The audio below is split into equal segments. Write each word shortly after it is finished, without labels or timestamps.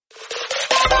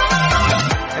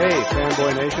Hey,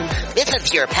 Fanboy Nation. This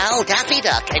is your pal Daffy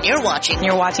Duck, and you're watching.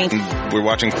 We're watching Fanboy.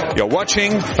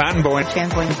 Fanboy.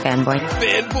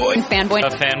 Fanboy, a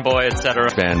fanboy, etc.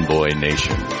 Fanboy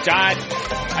Nation. Dad,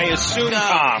 I assume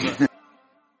Tom.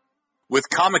 With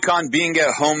Comic-Con being at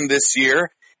home this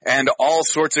year, and all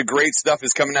sorts of great stuff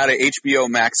is coming out of HBO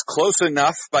Max, Close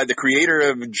Enough by the creator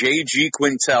of J.G.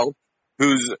 Quintel,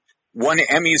 who's won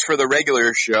Emmys for the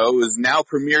regular show, has now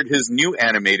premiered his new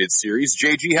animated series.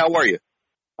 J.G., how are you?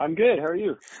 I'm good. How are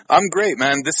you? I'm great,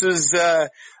 man. This is a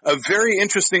very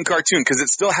interesting cartoon because it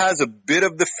still has a bit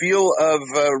of the feel of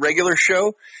a regular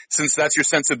show, since that's your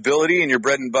sensibility and your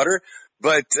bread and butter,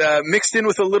 but mixed in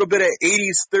with a little bit of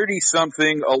 80s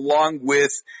 30-something along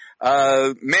with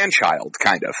man-child,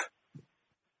 kind of.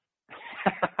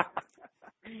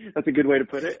 That's a good way to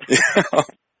put it.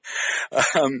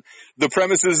 The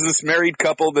premise is this married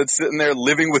couple that's sitting there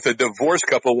living with a divorced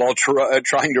couple while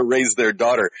trying to raise their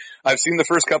daughter. I've seen the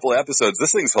first couple of episodes.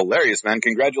 This thing's hilarious, man.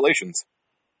 Congratulations.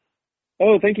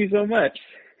 Oh, thank you so much.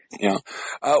 Yeah.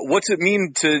 What's it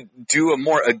mean to do a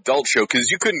more adult show? Because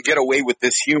you couldn't get away with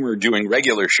this humor doing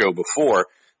regular show before,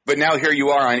 but now here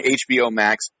you are on HBO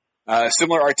Max.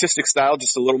 Similar artistic style,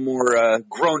 just a little more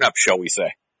grown-up, shall we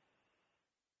say.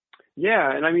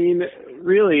 Yeah, and I mean,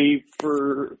 really,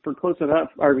 for Close Enough,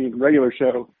 regular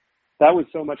show, that was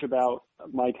so much about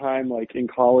my time, like, in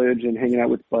college and hanging out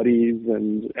with buddies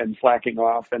and slacking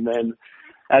off. And then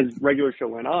as regular show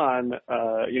went on,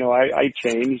 I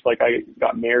changed. Like, I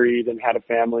got married and had a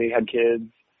family, had kids.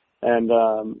 And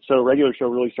so regular show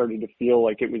really started to feel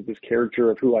like it was this character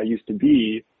of who I used to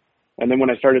be. And then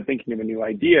when I started thinking of a new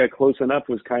idea, Close Enough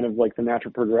was kind of like the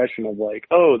natural progression of like,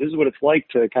 oh, this is what it's like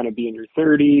to kind of be in your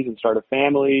 30s and start a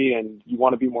family, and you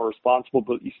want to be more responsible,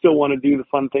 but you still want to do the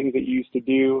fun things that you used to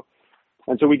do.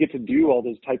 And so we get to do all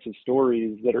those types of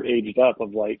stories that are aged up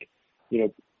of like,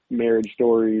 marriage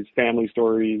stories, family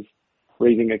stories,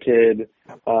 raising a kid,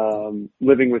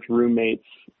 living with roommates,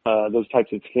 those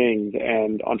types of things.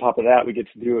 And on top of that, we get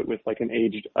to do it with like an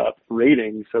aged up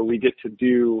rating. So we get to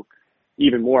do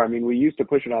even more. I mean, we used to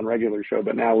push it on regular show,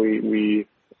 but now we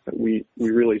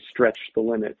really stretch the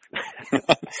limits.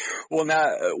 Well,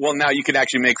 now you can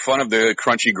actually make fun of the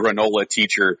crunchy granola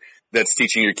teacher that's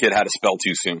teaching your kid how to spell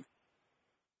too soon.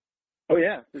 Oh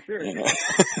yeah, for sure.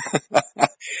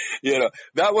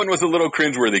 That one was a little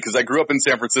cringeworthy because I grew up in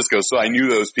San Francisco, so I knew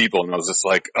those people, and I was just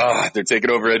like, they're taking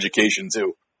over education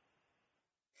too.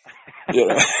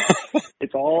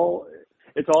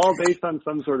 It's all based on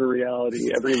some sort of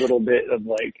reality, every little bit of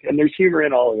like, and there's humor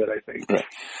in all of it, I think. Right.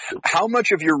 How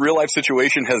much of your real life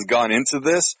situation has gone into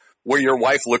this where your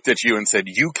wife looked at you and said,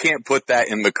 you can't put that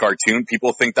in the cartoon?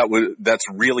 People think that's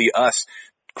really us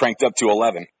cranked up to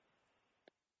 11.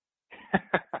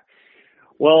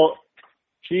 Well,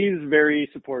 she's very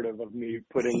supportive of me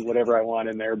putting whatever I want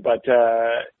in there, but,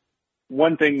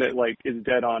 one thing that like is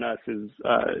dead on us is,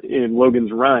 in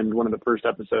Logan's Run, one of the first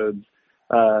episodes,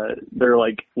 they're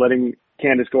like letting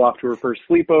Candace go off to her first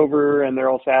sleepover and they're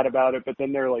all sad about it, but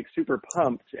then they're like super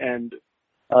pumped and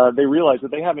they realize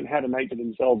that they haven't had a night to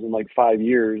themselves in like 5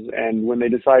 years, and when they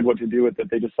decide what to do with it,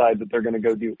 they decide that they're going to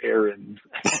go do errands.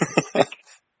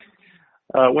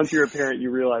 Once you're a parent, you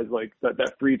realize like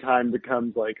that free time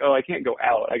becomes like, oh, I can't go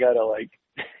out. I got to like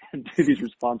do these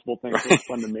responsible things that are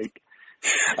fun to make.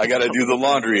 I got to do the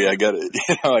laundry. I got to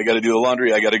do the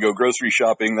laundry. I got to go grocery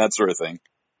shopping, that sort of thing.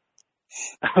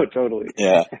 Oh, totally.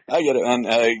 Yeah, I get it.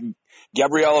 And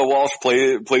Gabriella Walsh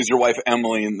plays your wife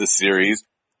Emily in this series,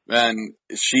 and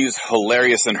she's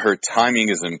hilarious, and her timing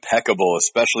is impeccable,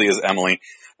 especially as Emily.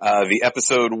 The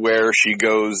episode where she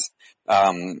goes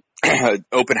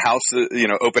open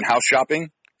house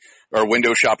shopping or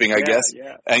window shopping, I guess,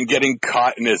 and getting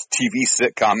caught in this TV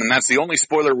sitcom, and that's the only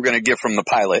spoiler we're going to give from the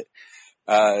pilot.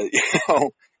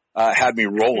 Had me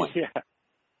rolling. Yeah.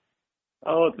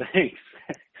 Oh, thanks.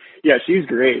 Yeah, she's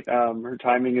great. Her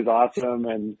timing is awesome,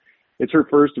 and it's her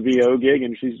first VO gig,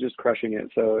 and she's just crushing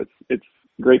it. So it's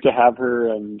great to have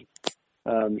her, and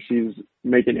she's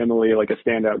making Emily like a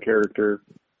standout character.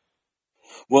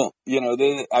 Well,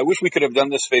 I wish we could have done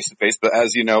this face to face, but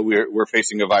as you know, we're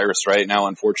facing a virus right now,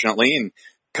 unfortunately, and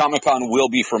Comic-Con will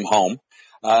be from home.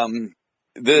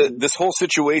 This whole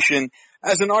situation,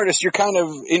 as an artist, you're kind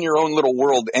of in your own little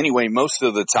world anyway, most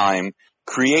of the time,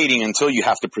 creating until you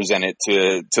have to present it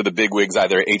to the bigwigs,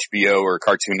 either HBO or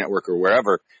Cartoon Network or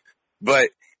wherever. But,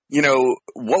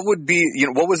 what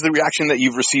was the reaction that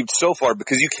you've received so far?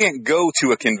 Because you can't go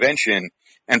to a convention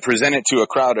and present it to a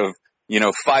crowd of,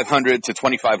 500 to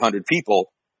 2,500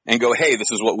 people and go, hey,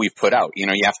 this is what we've put out. You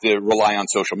have to rely on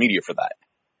social media for that.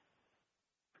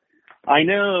 I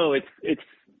know it's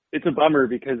it's a bummer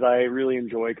because I really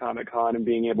enjoy Comic-Con and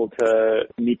being able to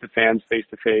meet the fans face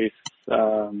to face.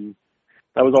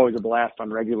 That was always a blast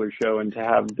on regular show, and to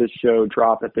have this show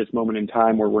drop at this moment in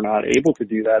time where we're not able to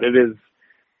do that, it is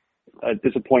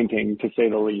disappointing to say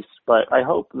the least. But I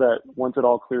hope that once it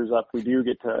all clears up, we do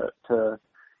get to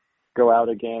go out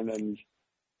again and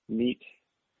meet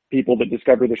people that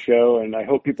discover the show, and I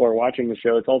hope people are watching the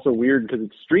show. It's also weird because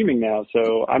it's streaming now,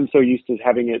 so I'm so used to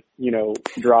having it,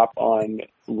 drop on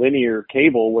linear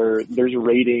cable where there's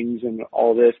ratings and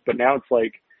all this, but now it's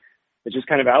like, it's just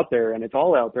kind of out there, and it's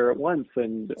all out there at once,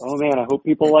 and oh man, I hope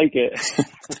people like it.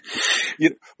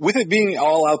 With it being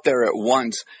all out there at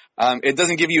once, it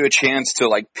doesn't give you a chance to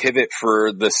like pivot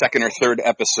for the second or third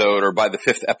episode or by the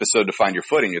fifth episode to find your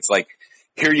footing. It's like,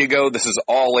 here you go, this is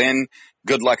all in,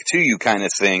 good luck to you kind of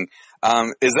thing.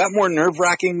 Is that more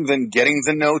nerve-wracking than getting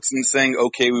the notes and saying,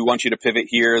 okay, we want you to pivot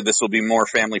here, this will be more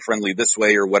family-friendly this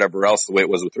way or whatever else, the way it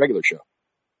was with the regular show?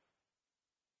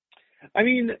 I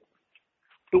mean,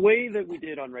 the way that we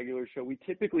did on regular show, we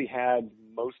typically had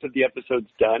most of the episodes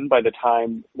done by the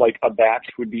time like a batch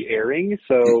would be airing.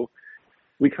 So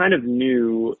we kind of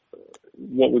knew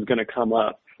what was going to come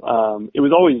up. It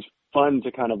was always fun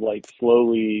to kind of like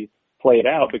slowly play it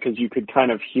out because you could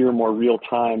kind of hear more real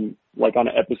time, like on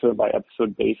an episode by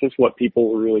episode basis, what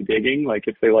people were really digging, like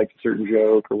if they liked a certain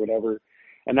joke or whatever.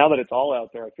 And now that it's all out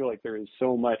there, I feel like there is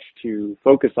so much to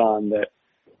focus on that,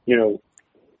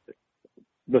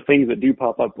 the things that do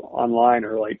pop up online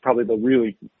are like probably the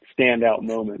really standout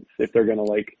moments if they're going to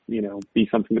like, be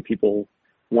something that people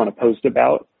want to post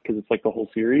about because it's like the whole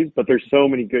series, but there's so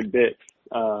many good bits.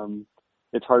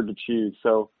 It's hard to choose.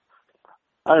 So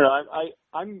I don't know.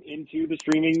 I'm into the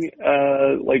streaming,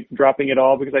 like dropping it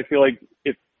all because I feel like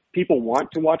if people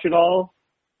want to watch it all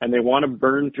and they want to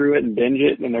burn through it and binge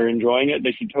it and they're enjoying it,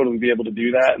 they should totally be able to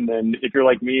do that. And then if you're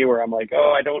like me where I'm like,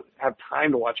 oh, I don't have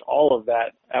time to watch all of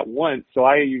that at once. So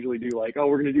I usually do like, oh,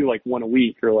 we're going to do like one a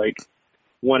week or like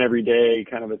one every day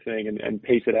kind of a thing and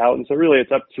pace it out. And so really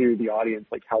it's up to the audience,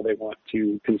 like how they want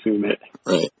to consume it.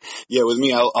 Right. Yeah. With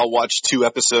me, I'll watch 2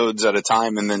 episodes at a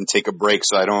time and then take a break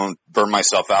so I don't burn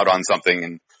myself out on something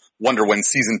and wonder when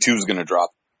season 2 is going to drop.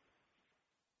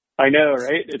 I know,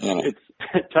 right? It's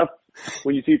tough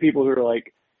when you see people who are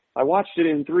like, I watched it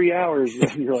in 3 hours,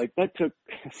 and you're like, that took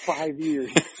 5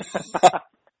 years.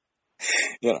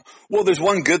 Well, there's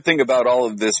one good thing about all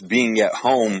of this being at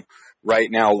home right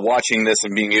now, watching this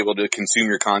and being able to consume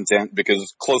your content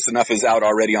because Close Enough is out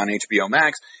already on HBO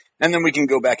Max, and then we can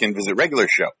go back and visit regular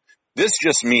show. This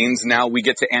just means now we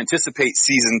get to anticipate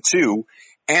season 2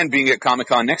 and being at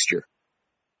Comic-Con next year.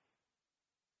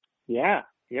 Yeah,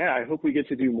 I hope we get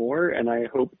to do more, and I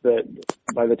hope that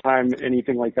by the time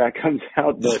anything like that comes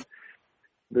out, that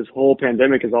this whole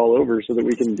pandemic is all over so that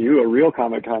we can do a real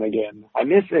Comic-Con again. I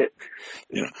miss it.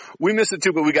 We miss it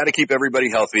too, but we got to keep everybody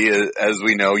healthy, as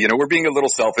we know. We're being a little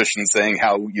selfish in saying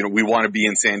how, we want to be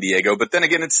in San Diego, but then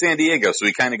again, it's San Diego, so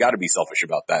we kind of got to be selfish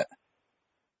about that.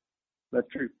 That's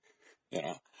true.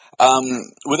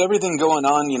 With everything going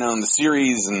on, in the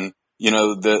series and,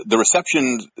 the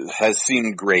reception has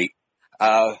seemed great.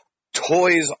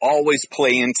 Toys always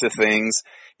play into things,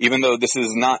 even though this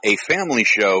is not a family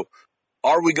show.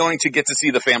 Are we going to get to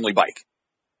see the family bike?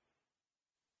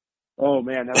 Oh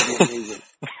man, that would be amazing.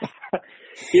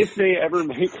 If they ever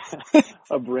make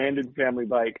a branded family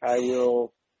bike, I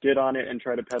will get on it and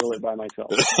try to pedal it by myself.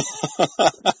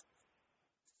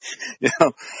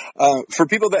 For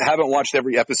people that haven't watched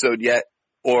every episode yet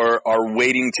or are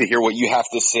waiting to hear what you have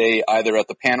to say either at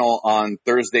the panel on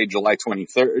Thursday, July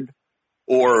 23rd,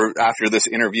 or after this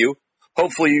interview,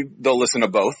 hopefully they'll listen to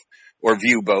both or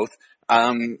view both.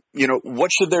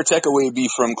 What should their takeaway be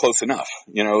from Close Enough?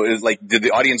 Is like, did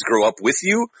the audience grow up with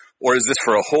you, or is this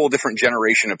for a whole different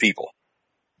generation of people?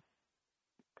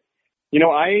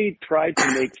 I tried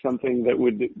to make something that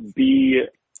would be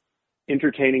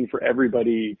entertaining for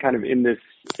everybody kind of in this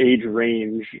age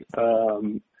range.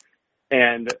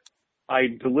 And I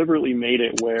deliberately made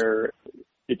it where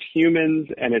it's humans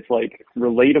and it's like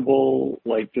relatable,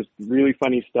 like just really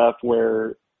funny stuff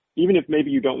where even if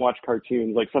maybe you don't watch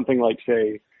cartoons, like something like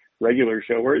say regular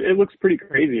show where it looks pretty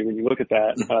crazy when you look at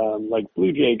that, like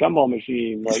Blue Jay, Gumball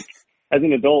Machine, like as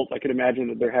an adult, I could imagine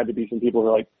that there had to be some people who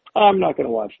are like, I'm not going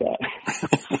to watch that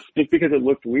just because it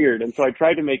looked weird. And so I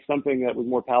tried to make something that was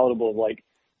more palatable, like,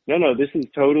 no, this is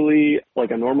totally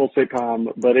like a normal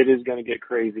sitcom, but it is going to get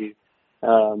crazy.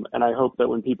 And I hope that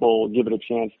when people give it a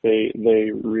chance,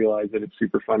 they realize that it's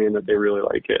super funny and that they really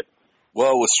like it.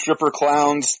 Well, with stripper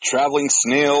clowns, traveling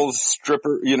snails,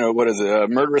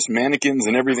 murderous mannequins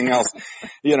and everything else,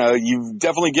 you've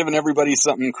definitely given everybody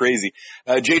something crazy.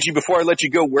 JG, before I let you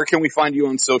go, where can we find you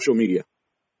on social media?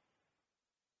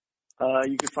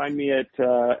 You can find me at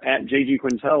JG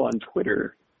Quintel on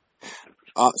Twitter.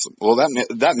 Awesome. Well,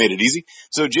 that made it easy.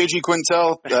 So JG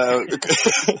Quintel,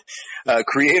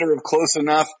 creator of Close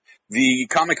Enough. The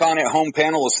Comic-Con at Home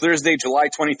panel is Thursday, July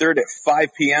 23rd at 5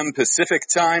 p.m. Pacific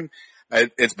time.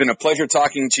 It's been a pleasure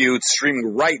talking to you. It's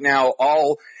streaming right now,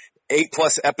 all 8+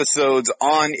 episodes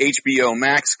on HBO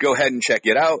Max. Go ahead and check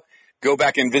it out. Go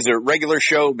back and visit regular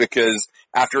show, because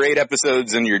after 8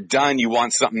 episodes and you're done, you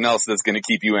want something else that's going to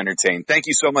keep you entertained. Thank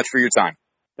you so much for your time.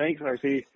 Thanks, RC.